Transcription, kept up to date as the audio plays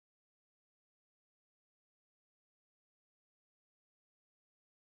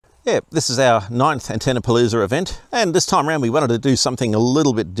Yeah, this is our 9th Antennapalooza event, and this time around we wanted to do something a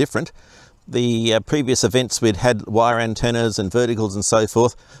little bit different. The previous events we'd had wire antennas and verticals and so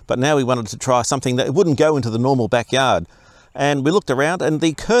forth, but now we wanted to try something that wouldn't go into the normal backyard. And we looked around, and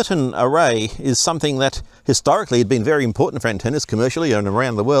the curtain array is something that historically had been very important for antennas commercially and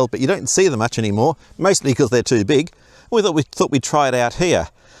around the world, but you don't see them much anymore, mostly because they're too big. We thought we'd try it out here,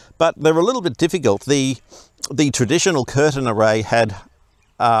 but they're a little bit difficult. The traditional curtain array had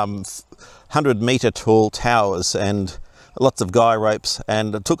 100-metre tall towers and lots of guy ropes,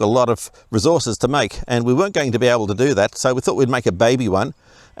 and it took a lot of resources to make, and we weren't going to be able to do that, so we thought we'd make a baby one.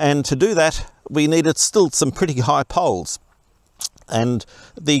 And to do that we needed still some pretty high poles, and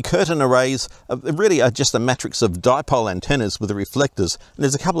the curtain arrays really are just a matrix of dipole antennas with the reflectors, and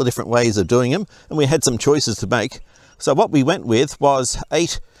there's a couple of different ways of doing them, and we had some choices to make. So what we went with was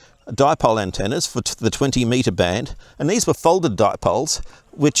 8 dipole antennas for the 20-metre band, and these were folded dipoles,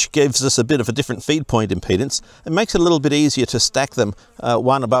 which gives us a bit of a different feed point impedance and makes it a little bit easier to stack them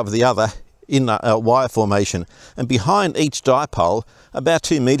one above the other in a wire formation. And behind each dipole, about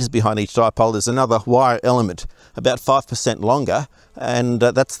 2 metres behind each dipole, is another wire element about 5% longer, and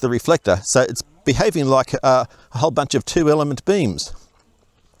that's the reflector. So it's behaving like a whole bunch of 2-element beams.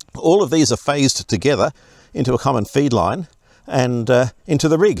 All of these are phased together into a common feed line and into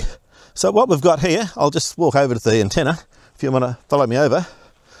the rig. So what we've got here, I'll just walk over to the antenna if you want to follow me over.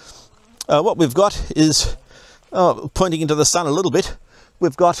 What we've got is, pointing into the sun a little bit,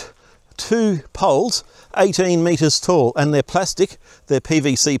 we've got 2 poles 18 metres tall, and they're plastic. They're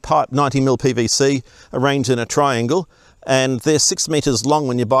PVC pipe, 90mm PVC, arranged in a triangle, and they're 6 metres long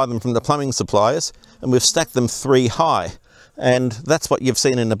when you buy them from the plumbing suppliers, and we've stacked them 3 high, and that's what you've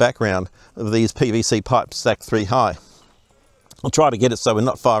seen in the background of these PVC pipes stacked 3 high. I'll try to get it so we're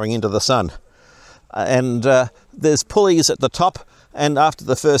not firing into the sun. And there's pulleys at the top and after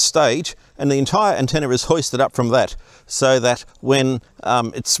the first stage, and the entire antenna is hoisted up from that, so that when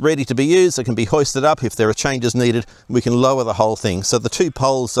it's ready to be used, it can be hoisted up. If there are changes needed, we can lower the whole thing. So the 2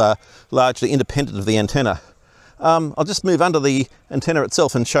 poles are largely independent of the antenna. I'll just move under the antenna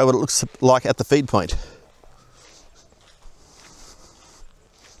itself and show what it looks like at the feed point.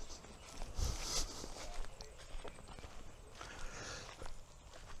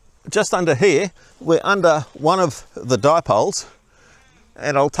 Just under here, we're under one of the dipoles,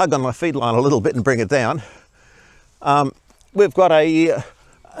 and I'll tug on my feed line a little bit and bring it down. We've got an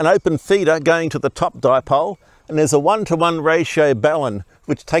open feeder going to the top dipole, and there's a 1-to-1 ratio balun,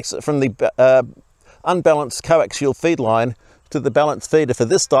 which takes it from the unbalanced coaxial feed line to the balanced feeder for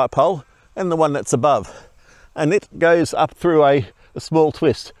this dipole and the one that's above. And it goes up through a small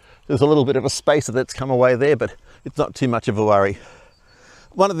twist. There's a little bit of a spacer that's come away there, but it's not too much of a worry.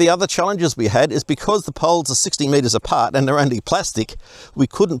 One of the other challenges we had is because the poles are 60 metres apart and they're only plastic, we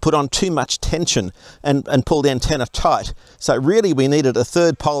couldn't put on too much tension and pull the antenna tight. So really we needed a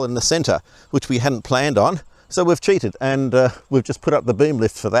 3rd pole in the centre, which we hadn't planned on. So we've cheated, and we've just put up the boom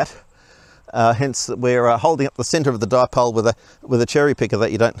lift for that. Hence we're holding up the centre of the dipole with a cherry picker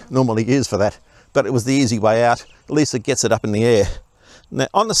that you don't normally use for that. But it was the easy way out. At least it gets it up in the air. Now,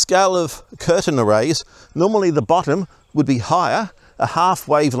 on the scale of curtain arrays, normally the bottom would be higher, a half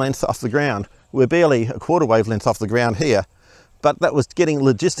wavelength off the ground. We're barely a 1/4 wavelength off the ground here, but that was getting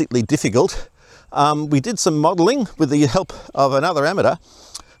logistically difficult. We did some modelling with the help of another amateur,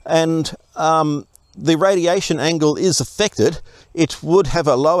 and the radiation angle is affected. It would have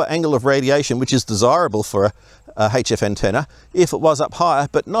a lower angle of radiation, which is desirable for a HF antenna if it was up higher,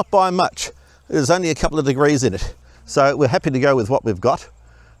 but not by much. There's only a couple of degrees in it. So we're happy to go with what we've got,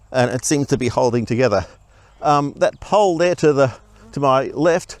 and it seems to be holding together. That pole there to my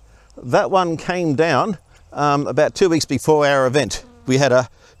left, that one came down about 2 weeks before our event. We had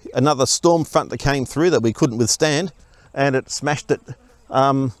another storm front that came through that we couldn't withstand, and it smashed it.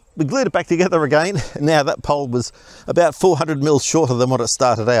 We glued it back together again, and now that pole was about 400 mils shorter than what it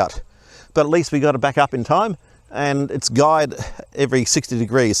started out. But at least we got it back up in time, and it's guyed every 60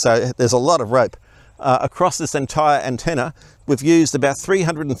 degrees, so there's a lot of rope. Across this entire antenna, we've used about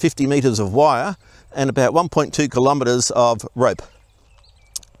 350 metres of wire and about 1.2 kilometres of rope.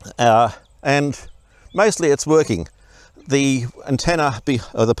 And mostly it's working. The antenna,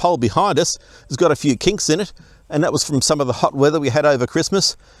 or the pole behind us, has got a few kinks in it, and that was from some of the hot weather we had over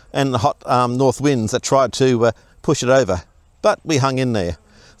Christmas and the hot north winds that tried to push it over, but we hung in there.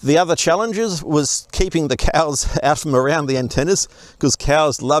 The other challenges was keeping the cows out from around the antennas, because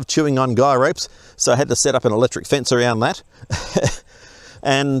cows love chewing on guy ropes, so I had to set up an electric fence around that.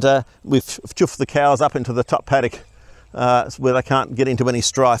 And we've chuffed the cows up into the top paddock where they can't get into any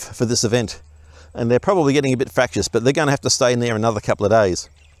strife for this event. And they're probably getting a bit fractious, but they're going to have to stay in there another couple of days.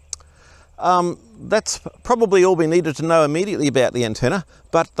 That's probably all we needed to know immediately about the antenna,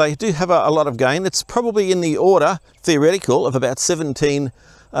 but they do have a lot of gain. It's probably in the order, theoretical, of about 17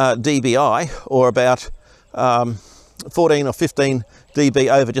 dBi, or about 14 or 15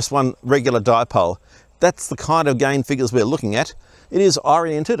 dB over just one regular dipole. That's the kind of gain figures we're looking at. It is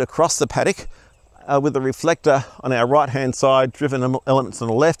oriented across the paddock with a reflector on our right hand side, driven elements on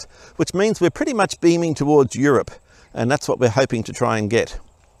the left, which means we're pretty much beaming towards Europe, and that's what we're hoping to try and get.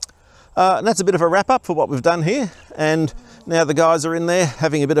 And that's a bit of a wrap up for what we've done here, and now the guys are in there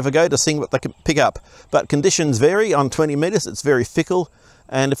having a bit of a go to see what they can pick up. But conditions vary. On 20 metres it's very fickle,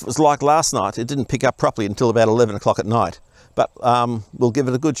 and if it was like last night, it didn't pick up properly until about 11 o'clock at night. But we'll give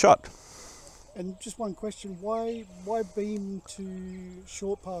it a good shot. And just one question, why beam to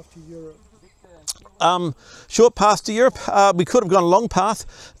short path to Europe? Short path to Europe, we could have gone long path.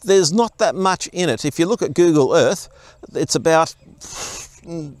 There's not that much in it. If you look at Google Earth, it's about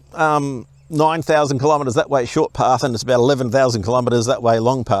 9,000 kilometres that way short path, and it's about 11,000 kilometres that way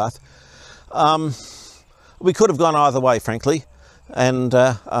long path. We could have gone either way, frankly, and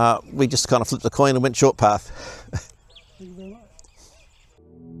we just kind of flipped the coin and went short path.